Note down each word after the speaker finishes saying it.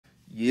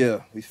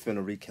Yeah, we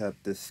finna recap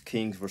this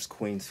Kings vs.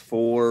 Queens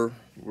 4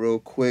 real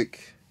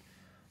quick.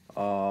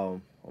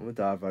 I'm gonna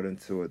dive right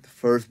into it. The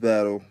first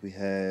battle, we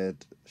had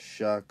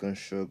Shotgun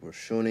Suge vs.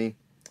 Shuni.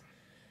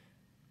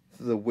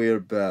 This is a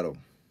weird battle.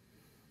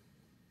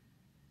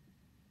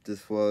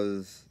 This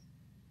was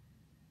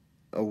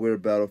a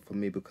weird battle for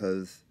me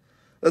because,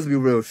 let's be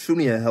real,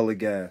 Shuni had hella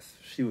gas.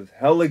 She was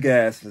hella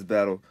gas in this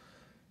battle.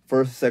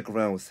 First and second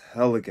round was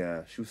hella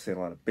gas. She was saying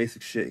a lot of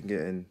basic shit and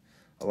getting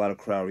a lot of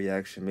crowd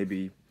reaction.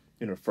 Maybe,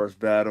 first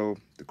battle,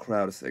 the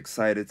crowd is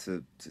excited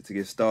to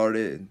get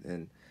started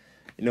and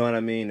you know what I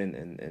mean?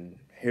 And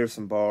hear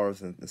some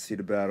bars and see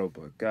the battle.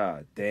 But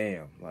god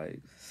damn,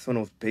 like, some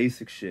of those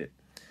basic shit.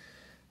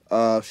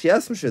 She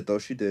had some shit, though.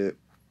 She did.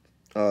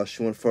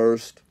 She went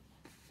first.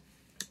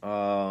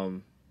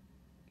 And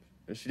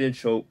she didn't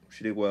choke.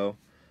 She did well.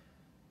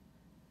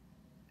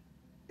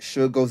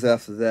 Suge goes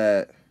after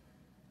that.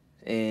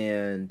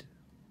 And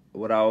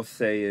what I'll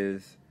say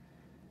is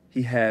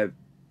he had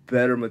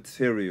better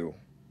material,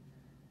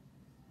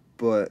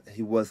 but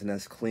he wasn't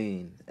as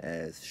clean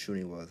as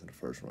Shuni was in the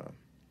first round.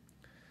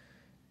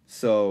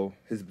 So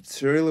his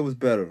material was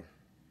better,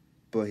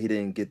 but he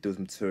didn't get through his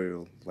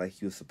material like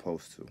he was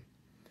supposed to.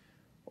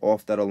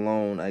 Off that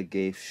alone, I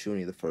gave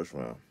Shuni the first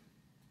round.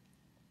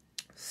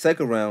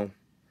 Second round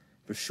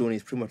for Shuni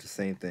is pretty much the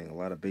same thing. A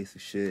lot of basic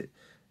shit.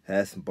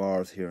 Had some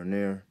bars here and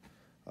there.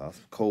 Some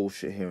cold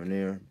shit here and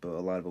there. But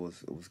a lot of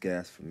it was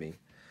gas for me.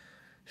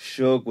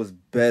 Suge was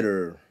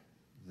better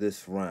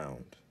this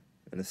round.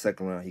 In the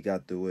second round, he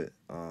got through it.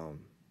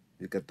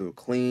 He got through it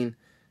clean.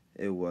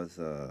 It was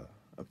a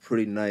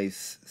pretty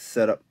nice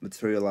setup,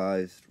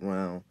 materialized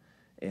round.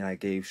 And I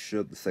gave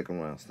Suge the second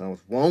round. So now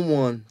it's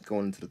 1-1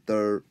 going into the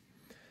third.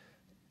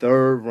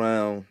 Third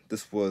round,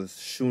 this was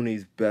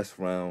Shuni's best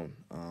round.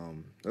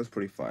 That was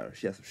pretty fire.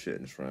 She had some shit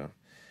in this round.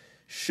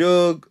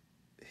 Suge,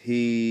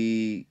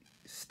 he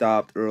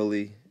stopped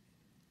early.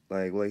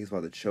 Like he's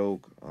about to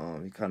choke.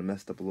 He kind of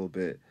messed up a little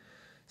bit.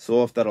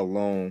 So off that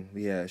alone,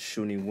 we had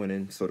Shuni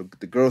winning. So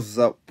the girls is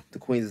up. The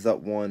Queens is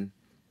up 1.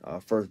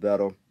 First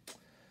battle.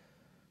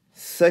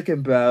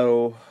 Second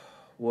battle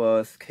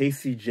was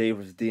KCJ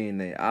versus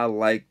DNA. I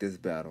like this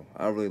battle.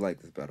 I really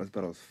like this battle. This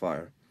battle was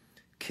fire.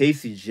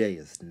 KCJ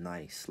is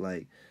nice.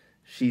 Like,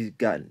 she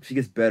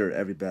gets better at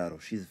every battle.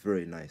 She's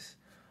very nice.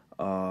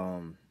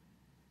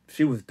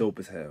 She was dope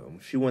as hell.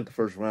 When she went the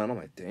first round, I'm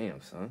like, damn,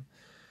 son.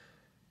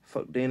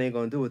 Fuck DNA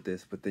gonna do with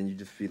this? But then you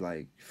just feel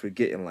like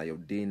forgetting, like, yo,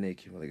 DNA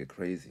can really get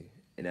crazy.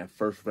 And that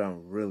first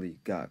round really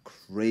got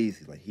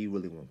crazy. Like, he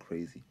really went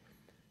crazy.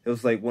 It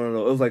was like one of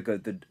those. It was like a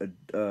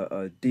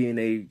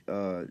DNA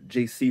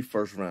JC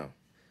first round.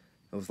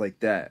 It was like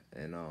that.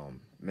 And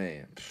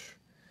man,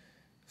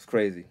 it's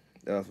crazy.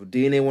 So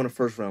DNA won the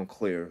first round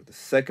clear. The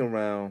second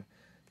round,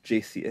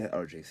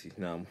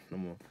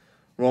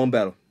 wrong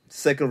battle.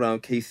 Second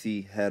round,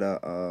 Casey had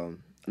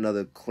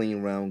another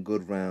clean round,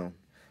 good round.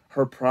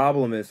 Her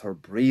problem is her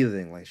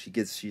breathing. Like,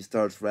 she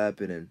starts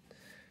rapping and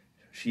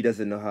she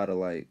doesn't know how to,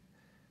 like,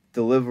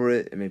 deliver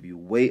it and maybe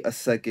wait a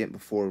second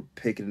before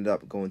picking it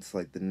up and going to,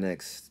 like, the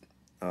next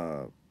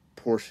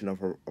portion of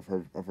her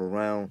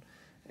round.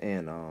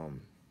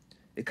 And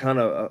it kind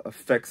of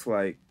affects,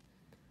 like,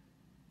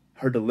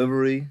 her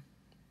delivery.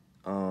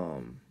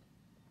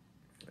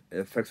 It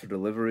affects her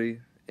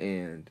delivery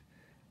and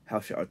how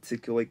she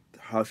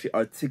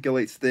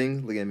articulates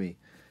things. Look at me.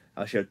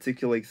 How she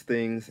articulates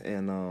things.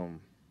 And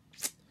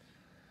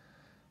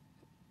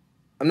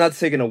I'm not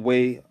taking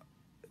away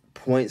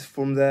points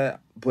from that,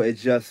 but it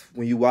just,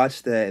 when you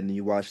watch that and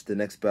you watch the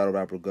next battle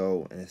rapper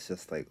go, and it's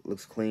just like,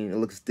 looks clean, it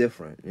looks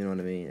different, you know what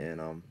I mean?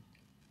 And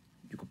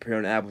you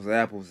comparing apples to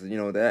apples,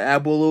 the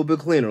apple a little bit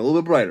cleaner, a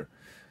little bit brighter.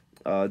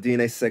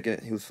 DNA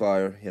second, he was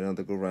fire. He had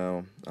another good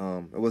round.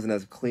 It wasn't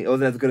as clean. It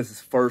wasn't as good as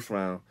his first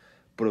round,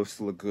 but it was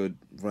still a good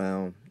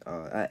round.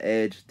 I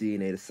edged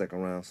DNA the second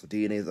round, so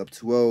DNA is up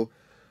 2-0.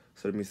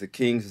 So that means the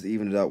Kings is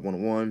evened it out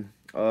 1-1.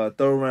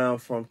 Third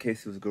round from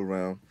Casey was a good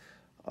round.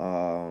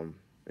 And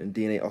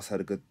DNA also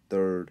had a good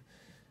third.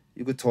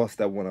 You could toss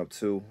that one up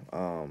too.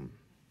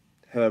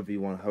 However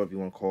you want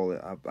to call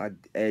it. I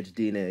edged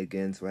DNA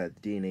again, so I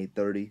had DNA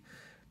 30.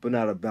 But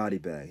not a body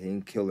bag. He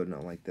didn't kill her,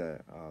 nothing like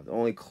that. The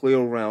only clear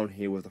round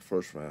here was the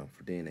first round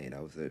for DNA.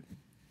 That was it.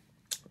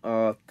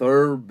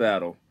 Third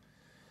battle.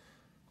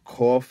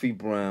 Coffee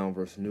Brown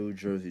versus New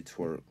Jersey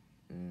Twerk.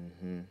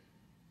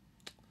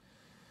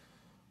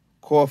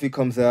 Coffee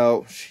comes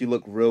out. She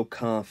looked real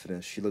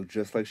confident. She looked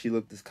just like she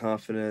looked as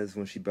confident as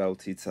when she battled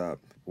T-Top.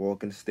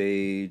 Walking the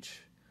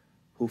stage.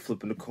 Who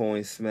flipping the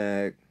coin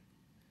smack.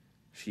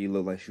 She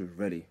looked like she was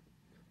ready.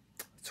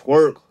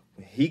 Twerk,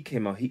 when he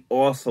came out, he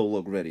also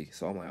looked ready.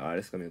 So I'm like, all right,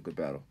 this is going to be a good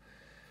battle.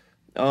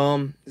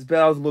 This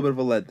battle was a little bit of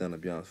a letdown, to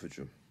be honest with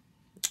you.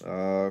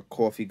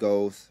 Coffee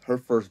goes. Her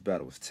first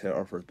battle was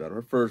terrible.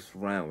 Her first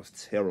round was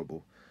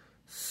terrible.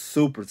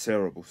 Super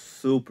terrible.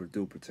 Super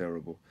duper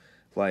terrible.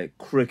 Like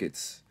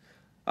crickets.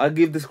 I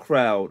give this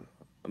crowd,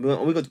 we're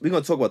going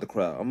to talk about the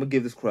crowd. I'm going to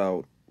give this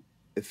crowd,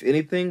 if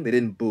anything, they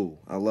didn't boo.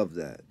 I love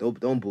that.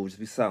 Don't boo. Just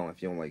be silent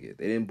if you don't like it.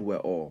 They didn't boo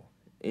at all.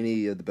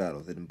 Any of the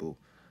battles, they didn't boo.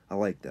 I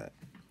like that.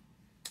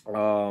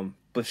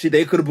 But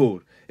they could have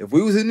booed. If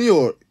we was in New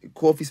York,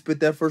 Coffee spit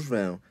that first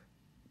round,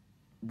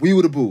 we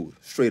would have booed.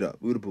 Straight up.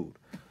 We would have booed.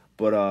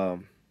 But,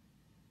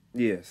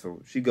 yeah,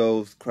 so she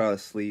goes, crowd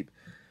asleep.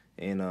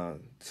 And as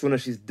soon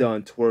as she's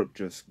done, Twerk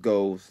just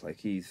goes. Like,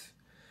 he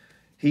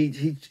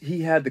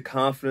had the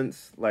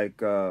confidence, like,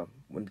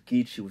 when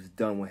Geechee was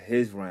done with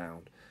his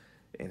round.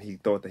 And he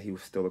thought that he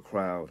was still a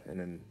crowd. And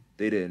then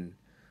they didn't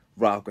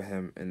rock with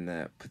him in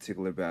that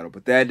particular battle.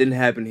 But that didn't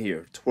happen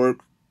here. Twerk,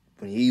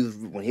 when he was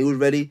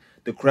ready,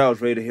 the crowd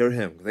was ready to hear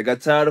him. They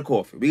got tired of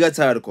Coffee. We got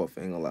tired of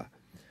Coffee, ain't gonna lie.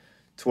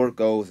 Twerk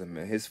goes, and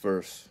man, his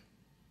first,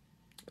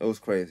 it was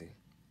crazy.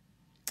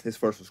 His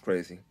first was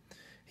crazy.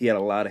 He had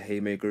a lot of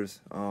haymakers.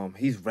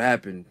 He's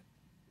rapping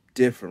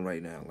different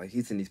right now. Like,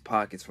 he's in these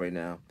pockets right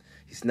now.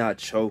 He's not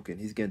choking.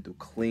 He's getting through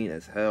clean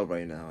as hell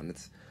right now. And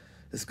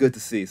it's good to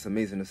see. It's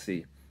amazing to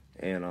see.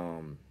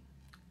 And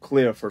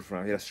clear first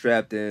round. He got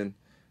strapped in.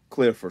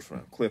 Clear first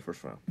round.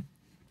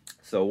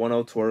 So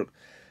 1-0 Twerk.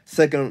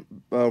 Second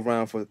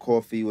round for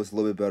Coffee was a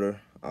little bit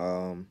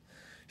better.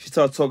 She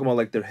started talking about,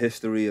 like, their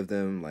history of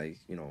them, like,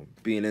 you know,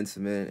 being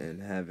intimate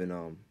and having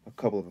a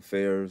couple of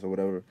affairs or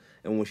whatever.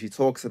 And when she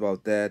talks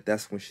about that,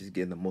 that's when she's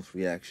getting the most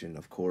reaction,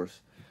 of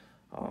course.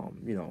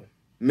 You know,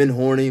 men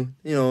horny,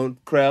 you know,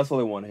 crowd's all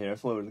they want to hear.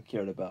 That's all they really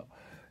cared about.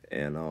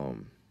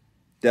 And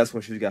that's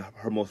when she got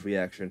her most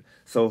reaction.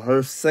 So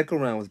her second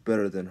round was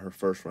better than her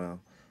first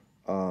round.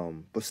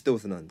 But still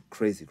was nothing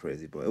crazy,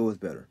 but it was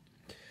better.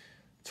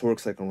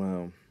 Twerk's second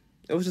round,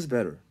 it was just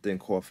better than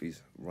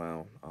Coffee's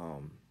round.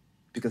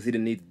 Because he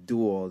didn't need to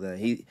do all that.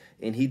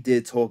 He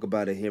did talk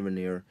about it here and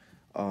there.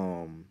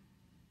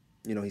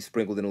 You know, he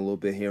sprinkled in a little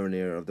bit here and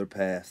there of their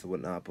past and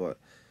whatnot. But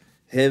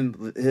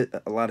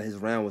a lot of his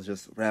round was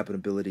just rapping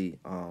ability.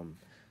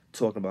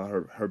 Talking about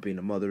her being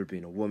a mother,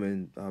 being a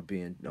woman,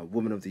 being a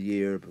woman of the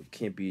year, but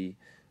can't be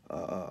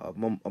a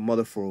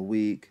mother for a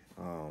week.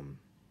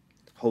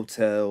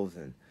 Hotels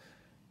and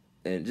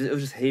it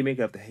was just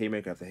haymaker after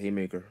haymaker after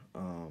haymaker.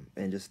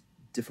 And just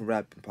different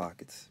rapping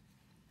pockets.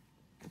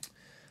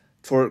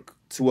 Twerk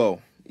 2-0,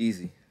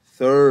 easy.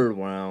 Third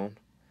round,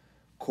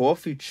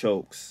 Coffee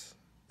chokes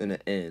in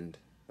the end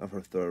of her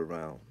third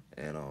round,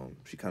 and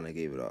she kind of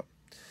gave it up.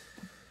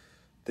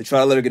 They tried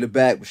to let her get it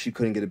back, but she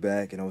couldn't get it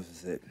back, and that was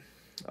just it.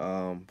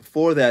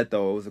 Before that,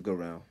 though, it was a good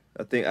round.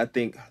 I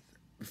think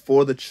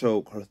before the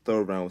choke, her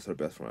third round was her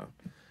best round.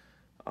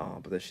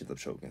 But then she ended up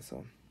choking.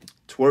 So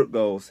Twerk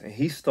goes, and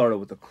he started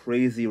with a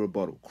crazy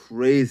rebuttal.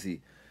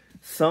 Crazy.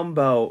 Something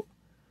about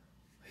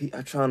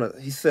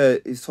he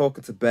said he's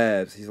talking to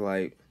Babs. He's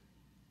like,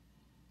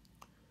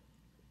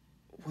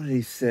 what did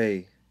he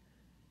say?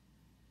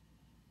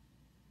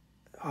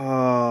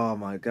 Oh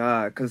my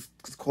God. Cause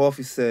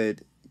Coffee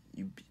said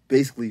you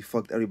basically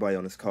fucked everybody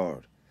on this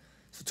card.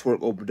 So Twerk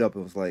opened up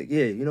and was like,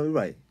 yeah, you know, you're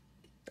right.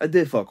 I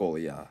did fuck all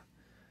of y'all.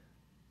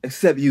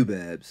 Except you,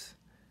 Babs.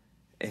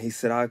 And he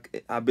said, I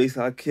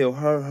kill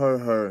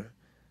her.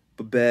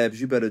 But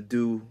Babs, you better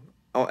do,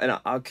 and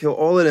I'll kill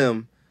all of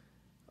them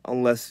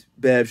unless,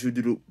 Babs, you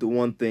do the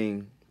one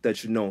thing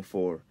that you're known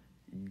for.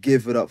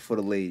 Give it up for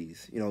the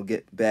ladies. You know,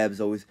 Babs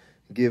always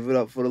give it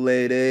up for the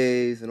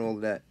ladies and all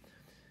of that.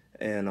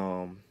 And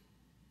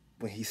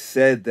when he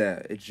said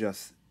that, it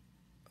just,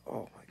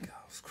 oh my God,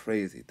 it was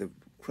crazy. The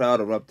crowd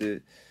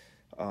erupted.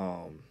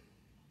 And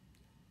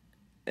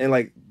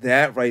like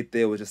that right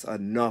there was just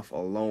enough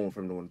alone for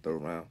him to win the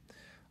third round.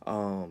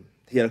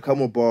 He had a couple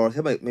more bars.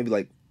 He had maybe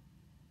like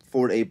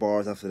 4 to 8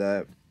 bars after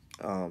that.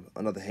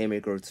 Another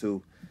haymaker or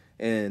two.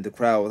 And the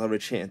crowd was already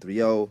chanting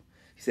 3-0.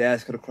 He's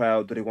asking the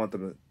crowd,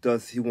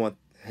 does he want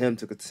him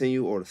to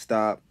continue or to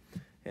stop?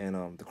 And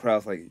the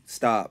crowd's like,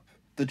 stop.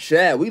 The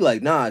chat, we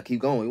like, nah, keep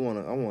going.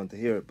 I want to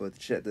hear it. But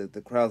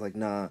the crowd's like,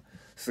 nah,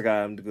 it's the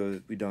guy, I'm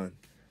good, we done.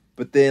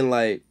 But then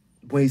like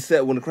when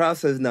the crowd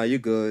says, nah, you're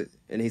good,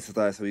 and he says,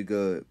 all right, so we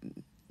good.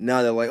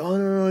 Now they're like, oh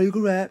no, you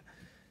can rap.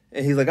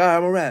 And he's like, all right,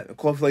 I'm gonna rap. And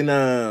Coffee's like,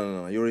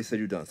 no, you already said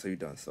you're done, so you're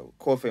done. So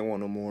Coffee ain't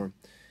want no more.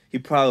 He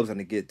probably was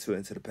gonna get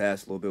into the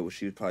past a little bit, which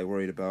she was probably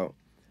worried about.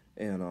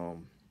 And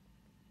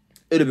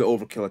it'd have been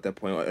overkill at that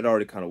point. It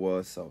already kind of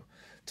was. So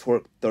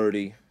Twerk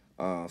 30.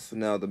 So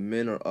now the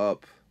men are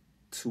up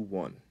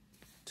 2-1.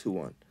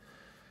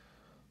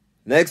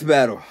 Next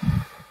battle.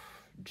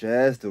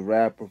 Jazz the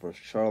Rapper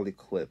versus Charlie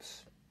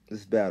Clips.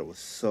 This battle was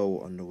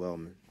so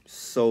underwhelming.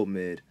 So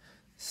mid.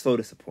 So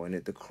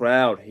disappointed. The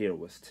crowd here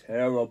was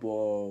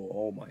terrible.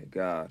 Oh my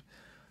God.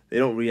 They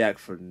don't react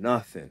for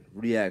nothing.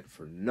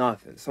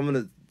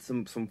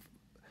 Some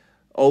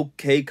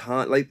okay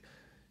like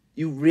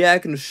you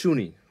reacting to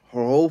Shuni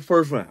her whole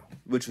first round,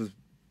 which was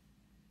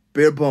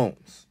bare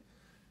bones.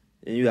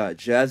 And you got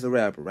Jazz the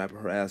Rapper rapping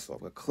her ass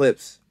off with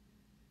Clips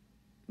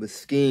with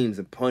schemes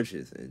and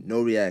punches and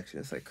no reaction.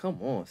 It's like,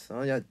 come on,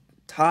 son. Y'all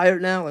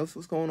tired now? Like,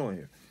 what's going on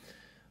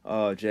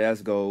here?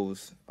 Jazz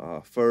goes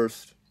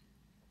first.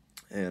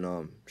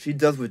 And she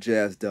does what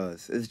Jazz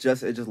does. It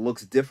just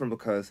looks different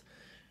because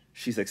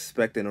she's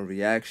expecting a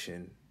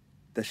reaction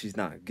that she's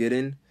not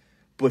getting,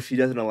 but she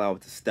doesn't allow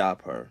it to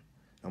stop her.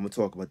 I'm going to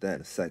talk about that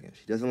in a second.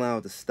 She doesn't allow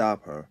it to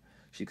stop her.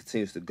 She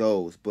continues to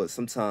go. But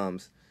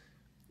sometimes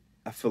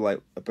I feel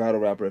like a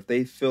battle rapper, if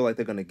they feel like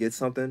they're going to get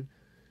something,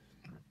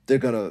 they're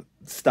going to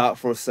stop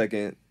for a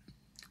second,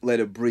 let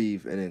it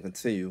breathe, and then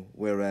continue.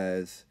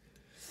 Whereas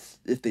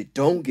if they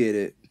don't get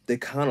it, they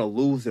kind of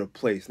lose their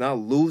place. Not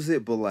lose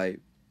it, but like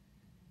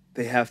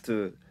they have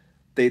to,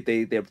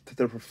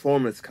 their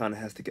performance kind of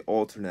has to get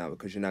altered now,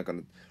 because you're not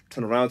going to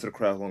turn around to the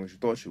crowd as long as you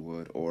thought you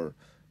would, or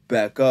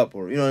back up,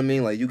 or you know what I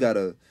mean? Like you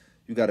gotta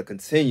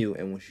continue,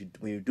 and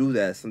when you do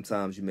that,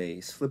 sometimes you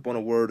may slip on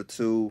a word or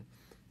two,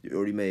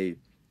 or you may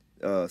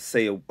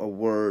say a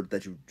word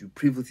that you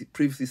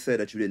previously said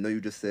that you didn't know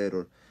you just said,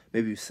 or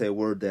maybe you say a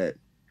word that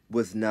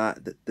was not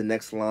the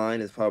next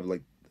line is probably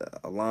like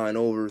a line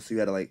over, so you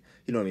had to, like,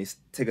 you know what I mean,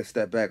 take a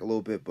step back a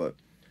little bit. But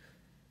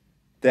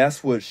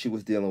that's what she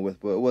was dealing with,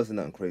 but it wasn't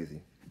nothing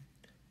crazy.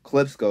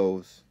 Clips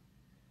goes,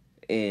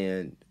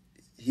 and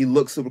he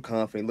looked super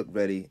confident, he looked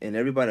ready, and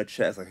everybody in the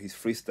chat's like he's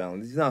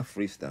freestyling. He's not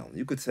freestyling.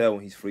 You could tell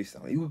when he's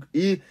freestyling.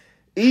 You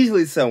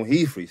easily tell when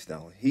he's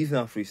freestyling. He's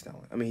not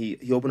freestyling. I mean,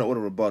 he opened up with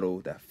a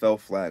rebuttal that fell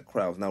flat.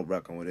 Crowd was not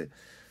rocking with it.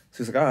 So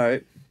he's like, all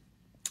right,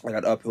 I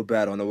got an uphill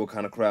battle. I know what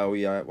kind of crowd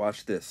we are.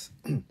 Watch this.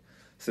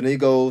 So then he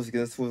goes, he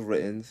gets to his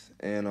writtens,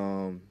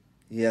 and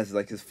he has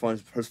like his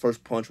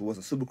first punch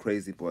wasn't super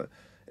crazy, but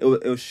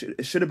it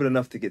should have been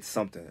enough to get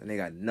something, and they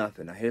got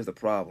nothing. Now here's the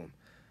problem.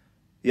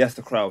 Yes,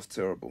 the crowd's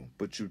terrible,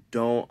 but you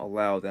don't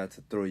allow that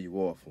to throw you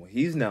off. What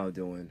he's now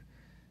doing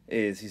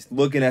is he's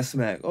looking at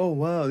Smack. Oh,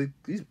 wow,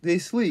 they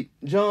sleep.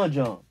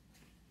 John.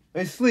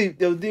 They sleep.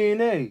 They're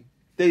DNA.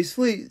 They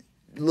sleep.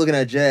 Looking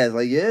at Jazz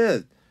like,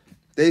 yeah,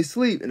 they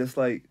sleep. And it's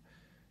like,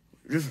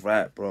 just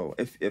rap, bro.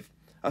 If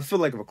I feel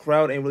like if a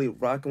crowd ain't really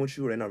rocking with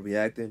you or they're not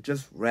reacting,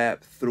 just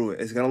rap through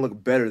it. It's going to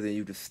look better than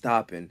you just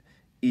stopping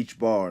each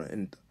bar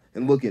and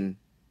looking.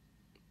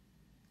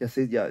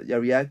 Y'all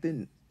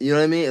reacting? You know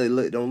what I mean?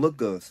 It don't look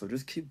good, so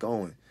just keep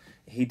going.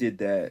 He did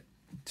that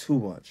too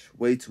much,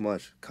 way too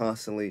much,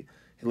 constantly.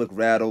 He looked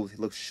rattled. He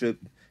looked shook.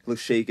 He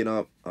looked shaken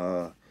up.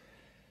 And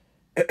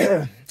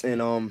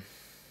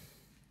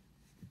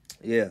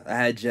yeah, I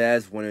had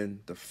Jazz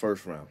winning the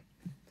first round.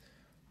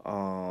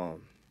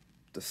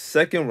 The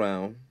second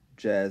round,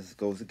 Jazz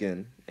goes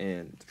again,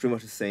 and it's pretty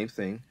much the same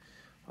thing.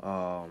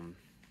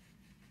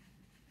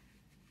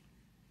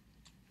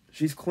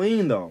 She's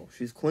clean though.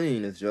 She's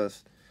clean. It's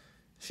just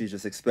she's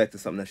just expecting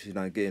something that she's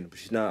not getting, but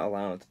she's not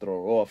allowing it to throw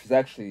her off. She's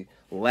actually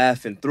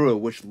laughing through it,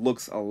 which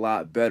looks a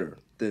lot better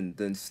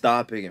than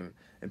stopping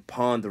and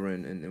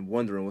pondering and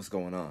wondering what's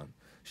going on.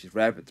 She's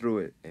rapping through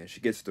it, and she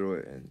gets through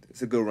it, and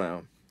it's a good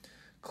round.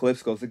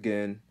 Clips goes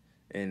again,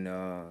 and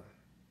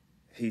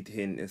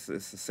it's the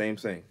same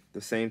thing.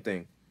 The same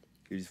thing.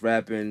 He's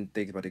rapping,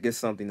 thinking about to get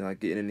something, not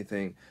getting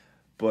anything.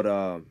 But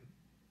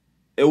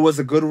it was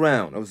a good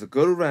round. It was a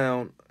good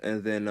round,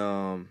 and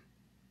then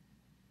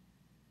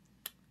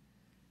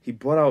he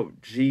brought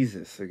out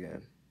Jesus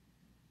again.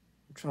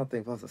 I'm trying to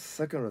think if that was the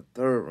second or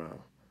third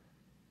round.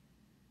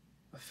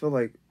 I feel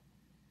like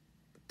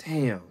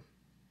it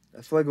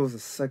was the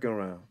second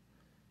round.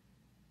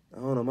 I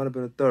don't know, it might have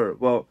been the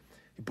third. Well,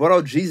 he brought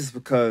out Jesus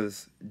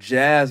because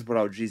Jazz brought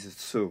out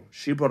Jesus too.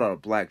 She brought out a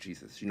black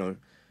Jesus. You know,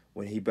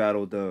 when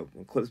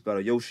Clips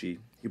battled Yoshi,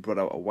 he brought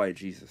out a white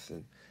Jesus.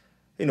 And,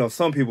 you know,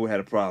 some people had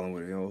a problem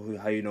with it. You know,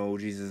 how you know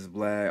Jesus is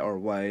black or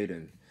white,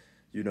 and,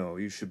 you know,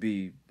 you should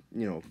be,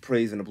 you know,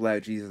 praising the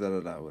black Jesus,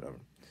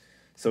 whatever.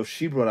 So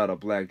she brought out a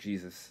black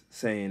Jesus,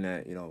 saying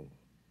that, you know,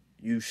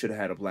 you should have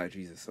had a black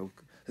Jesus. So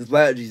this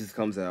black Jesus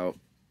comes out,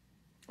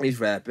 he's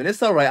rapping.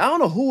 It's all right. I don't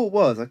know who it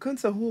was. I couldn't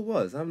tell who it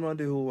was. I have no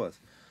idea who it was.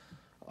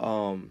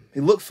 He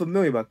looked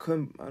familiar, but I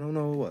don't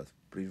know who it was.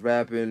 But he's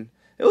rapping.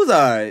 It was all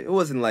right. It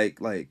wasn't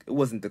like it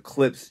wasn't the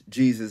Clips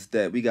Jesus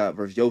that we got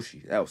versus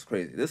Yoshi. That was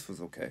crazy. This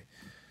was okay.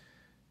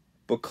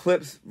 But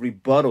Clips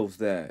rebuttals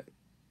that.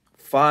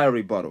 Fire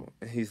rebuttal.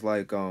 And he's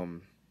like,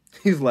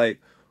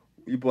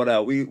 we brought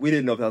out, we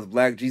didn't know if that was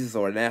black Jesus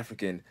or an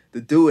African.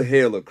 The dude with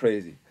hair looked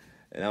crazy.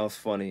 And that was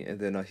funny. And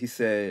then he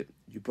said,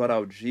 you brought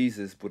out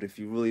Jesus, but if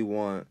you really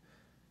want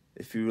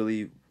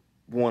to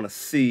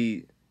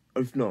see,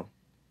 or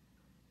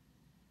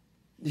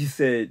he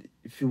said,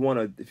 if you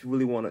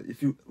really want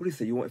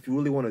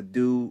to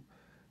do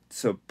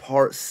to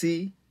part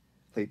C,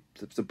 like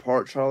to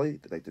part Charlie,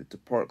 like to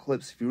part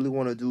Clips, if you really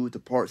want to do to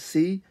part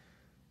C,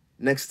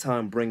 next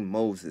time bring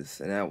Moses.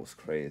 And that was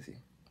crazy.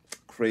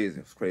 It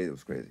was crazy.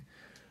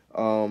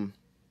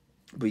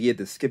 But yeah,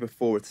 to skip it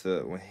forward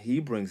to when he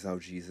brings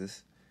out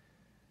Jesus,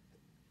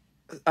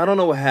 I don't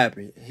know what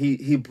happened.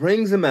 He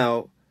brings him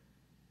out.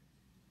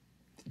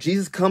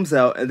 Jesus comes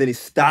out, and then he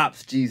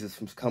stops Jesus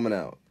from coming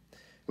out.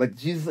 Like,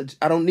 Jesus,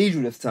 I don't need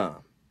you this time.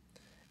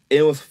 And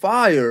it was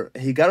fire.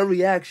 He got a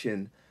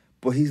reaction,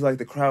 but he's like,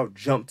 the crowd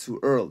jumped too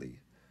early.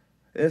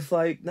 It's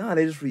like, nah,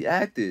 they just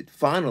reacted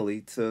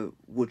finally to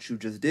what you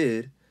just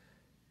did.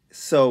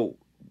 So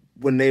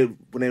when they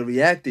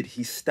reacted,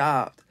 he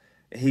stopped,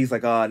 and he's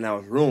like, now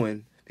it's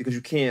ruined, because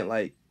you can't,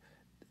 like,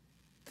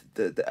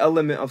 the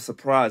element of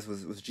surprise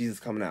was Jesus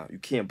coming out. You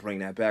can't bring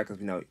that back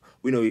because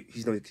we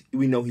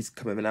know he's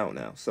coming out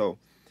now. So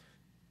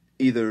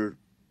either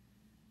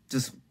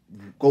just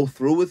go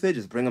through with it,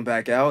 just bring him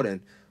back out,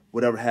 and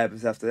whatever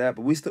happens after that.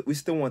 But we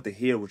still want to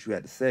hear what you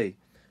had to say,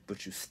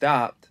 but you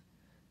stopped,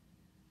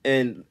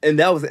 and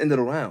that was the end of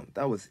the round.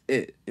 That was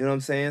it. You know what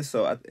I'm saying?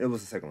 So it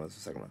was the second round.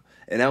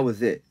 And that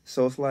was it.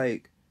 So it's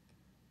like,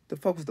 the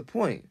fuck was the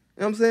point?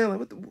 You know what I'm saying?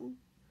 Like,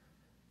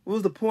 what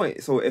was the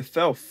point? So it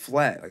fell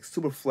flat, like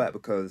super flat,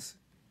 because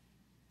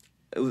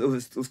it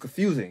was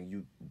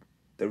confusing.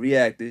 They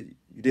reacted.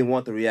 You didn't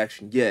want the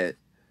reaction yet.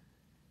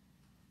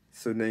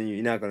 So then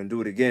you're not gonna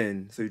do it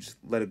again. So you just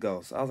let it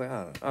go. So I was like,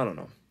 I don't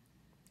know.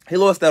 He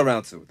lost that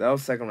round 2. That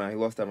was second round. He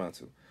lost that round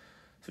 2.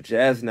 So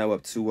Jazz is now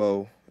up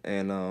 2-0,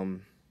 and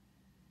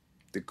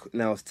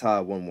now it's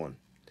tied 1-1.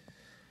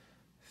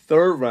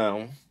 Third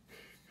round,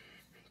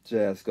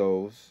 Jazz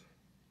goes.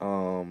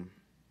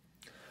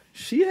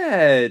 She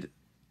had,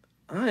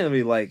 I didn't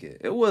really like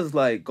it. It was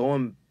like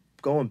going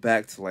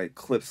back to like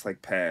clips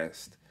like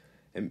past,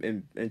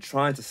 and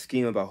trying to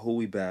scheme about who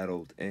we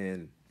battled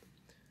and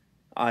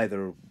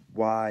either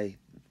why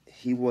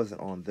he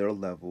wasn't on their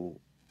level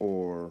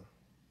or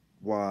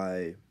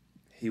why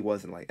he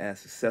wasn't like as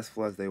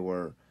successful as they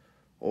were,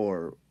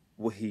 or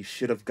what he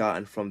should have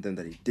gotten from them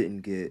that he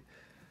didn't get.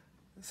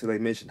 So they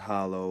mentioned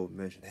Hollow,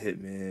 mentioned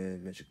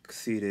Hitman, mentioned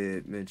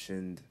Conceited,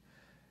 mentioned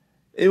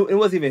it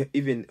wasn't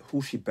even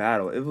who she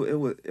battled.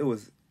 It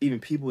was even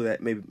people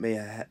that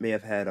may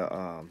have had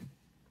a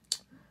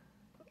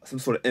some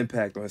sort of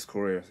impact on his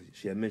career.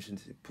 She had mentioned,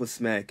 put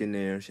Smack in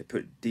there. She had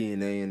put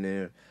DNA in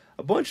there.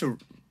 A bunch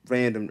of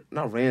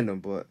not random,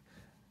 but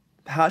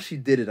how she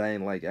did it, I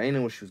didn't like it. I didn't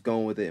know where she was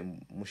going with it,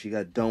 and when she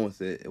got done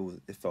with it,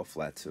 it fell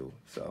flat too.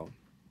 So,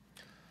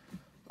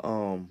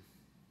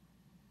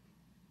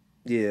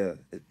 yeah.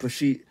 But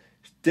she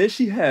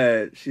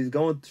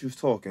was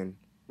talking,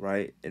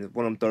 right? In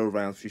one of them third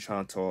rounds, she's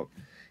trying to talk,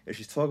 and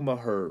she's talking about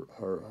her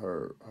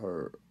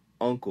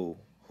uncle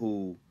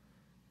who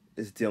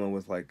is dealing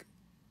with like,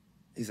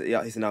 he's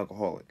an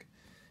alcoholic,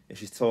 and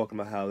she's talking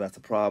about how that's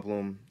a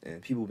problem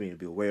and people need to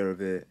be aware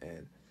of it.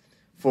 And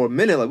for a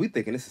minute, like, we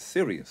thinking this is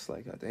serious.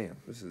 Like, God damn,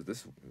 this.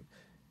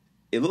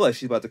 It looked like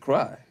she's about to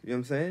cry. You know what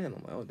I'm saying? I'm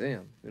like, oh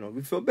damn,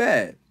 we feel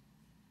bad.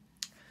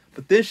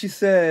 But then she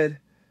said,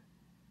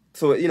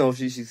 so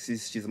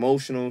she's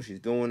emotional, she's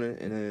doing it,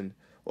 and then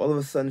all of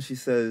a sudden she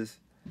says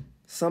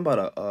something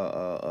about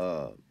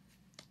a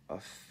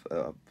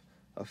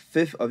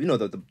fifth of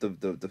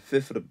the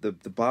fifth of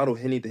the bottle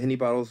Henny, the Henny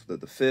bottles,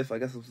 the fifth, I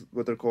guess is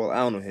what they're called. I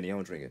don't know Henny, I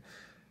don't drink it.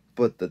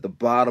 But the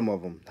bottom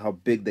of them, how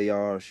big they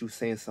are. She was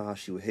saying somehow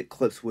she would hit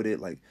clips with it.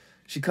 Like,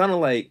 she kind of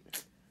like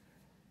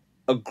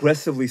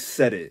aggressively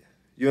said it.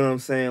 You know what I'm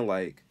saying?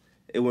 Like,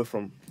 it went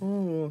from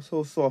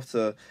so soft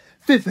to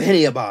fifth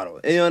Henny a bottle.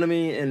 You know what I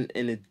mean?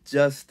 And it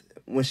just,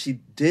 when she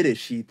did it,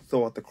 she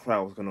thought the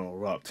crowd was gonna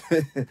erupt.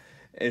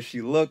 And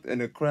she looked,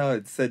 and the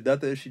crowd said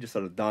nothing. She just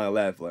started dying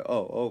laughing, like,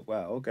 oh,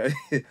 wow, okay.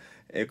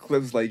 And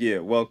Clip's like, yeah,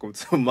 welcome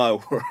to my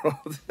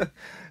world.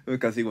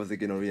 Because he wasn't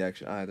getting a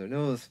reaction either.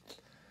 And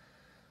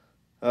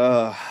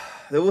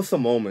there was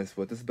some moments,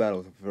 but this battle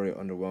was very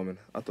underwhelming.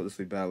 I thought this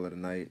would be battle of the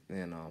night,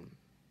 and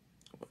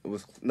it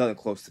was nothing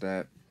close to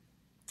that.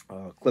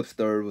 Clip's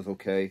third was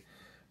okay.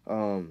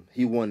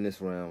 He won this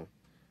round.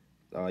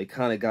 He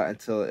kind of got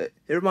into it.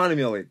 It reminded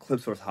me of like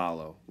Clips vs.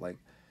 Hollow. Like,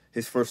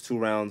 his first 2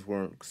 rounds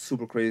weren't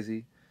super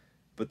crazy,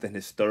 but then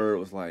his third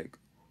was like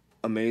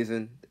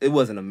amazing. It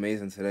wasn't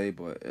amazing today,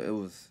 but it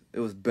was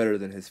better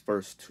than his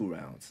first 2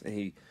 rounds. And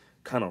he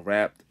kind of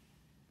rapped,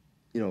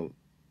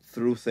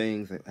 through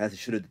things as he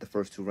should have did the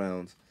first 2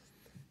 rounds.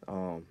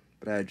 But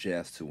I had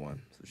Jazz 2-1.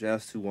 So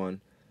Jazz 2-1,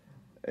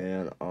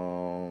 and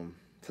so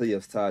yeah,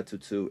 it's tied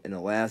 2-2. In the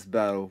last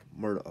battle,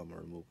 Murder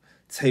Move,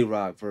 Tay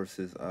Rock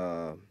versus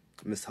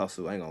Miss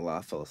Hustle. I ain't gonna lie,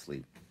 I fell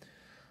asleep.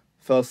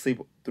 Fell asleep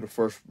through the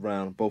first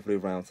round, both of the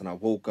rounds, and I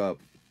woke up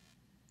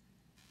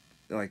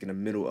like in the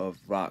middle of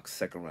Rock's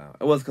second round.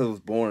 It wasn't because it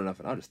was boring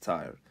enough, and I'm just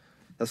tired.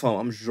 That's why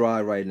I'm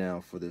dry right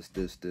now for this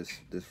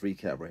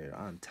recap right here.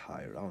 I'm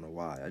tired. I don't know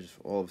why.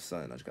 All of a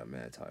sudden I just got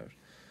mad tired.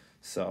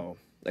 So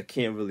I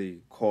can't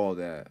really call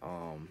that.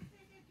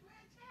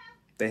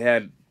 They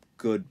had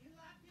good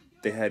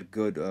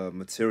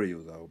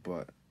material though,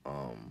 but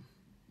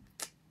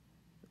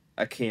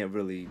I can't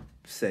really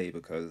say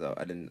because I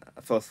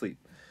fell asleep.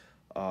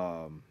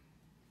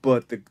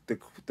 But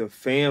the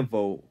fan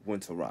vote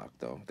went to Rock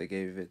though. They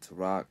gave it to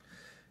Rock.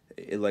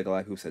 It, like a lot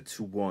of people said,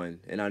 2-1,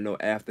 and I know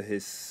after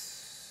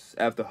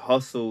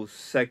Hustle's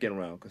second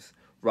round, because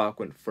Rock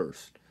went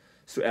first.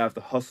 So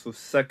after Hustle's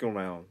second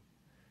round,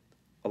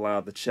 a lot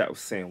of the chat was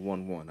saying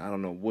 1-1. I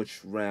don't know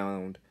which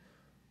round.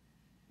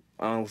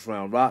 I don't know which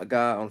round Rock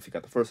got. I don't know if he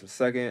got the first or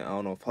second. I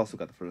don't know if Hustle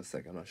got the first or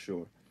second. I'm not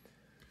sure.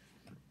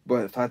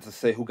 But if I had to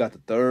say who got the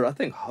third, I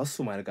think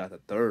Hustle might have got the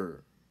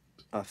third.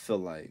 I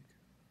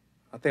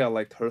think I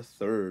liked her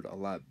third a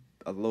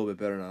little bit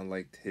better than I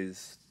liked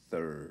his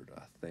third,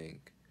 I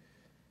think.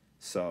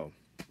 So,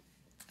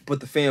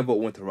 but the fan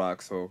vote went to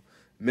Rock, so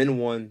men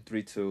won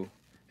 3-2.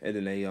 And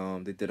then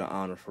they did an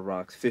honor for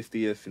Rock's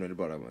 50th. You know, they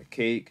brought out a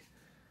cake,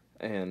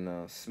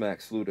 and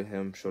Smack saluted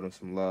him, showed him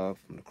some love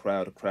from the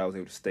crowd. The crowd was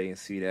able to stay and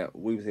see that.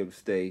 We was able to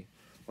stay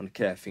on the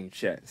Caffeine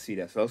chat and see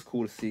that. So that was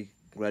cool to see.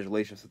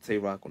 Congratulations to Tay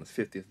Rock on his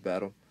 50th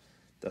battle.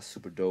 That's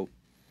super dope.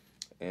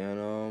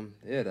 And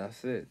yeah,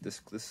 that's it.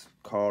 This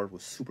card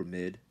was super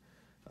mid.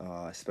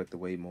 I expected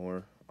way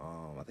more.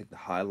 I think the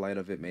highlight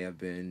of it may have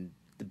been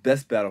the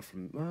best battle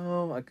from.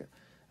 Well,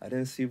 I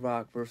didn't see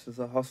Rock versus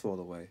Hustle all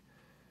the way.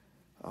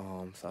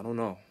 So I don't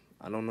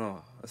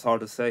know. It's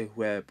hard to say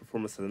who had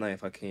performance of the night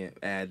if I can't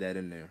add that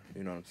in there.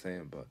 You know what I'm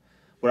saying? But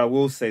what I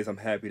will say is I'm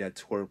happy that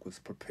Twerk was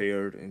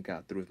prepared and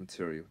got through his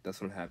material. That's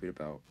what I'm happy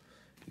about.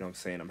 You know what I'm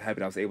saying? I'm happy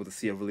that I was able to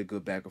see a really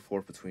good back and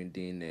forth between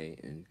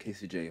DNA and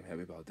KCJ. I'm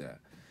happy about that.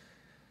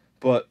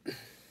 But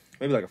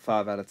maybe like a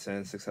 5 out of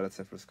 10, 6 out of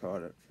 10 for this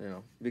card. You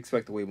know, we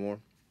expected way more.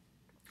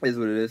 It is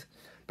what it is.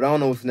 But I don't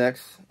know what's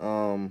next. I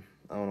don't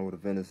know what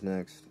event is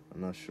next.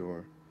 I'm not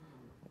sure.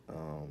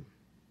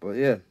 But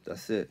yeah,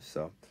 that's it.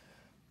 So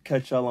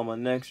catch y'all on my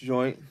next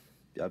joint.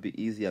 Y'all be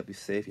easy. Y'all be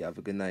safe. Y'all have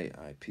a good night.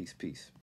 All right, peace.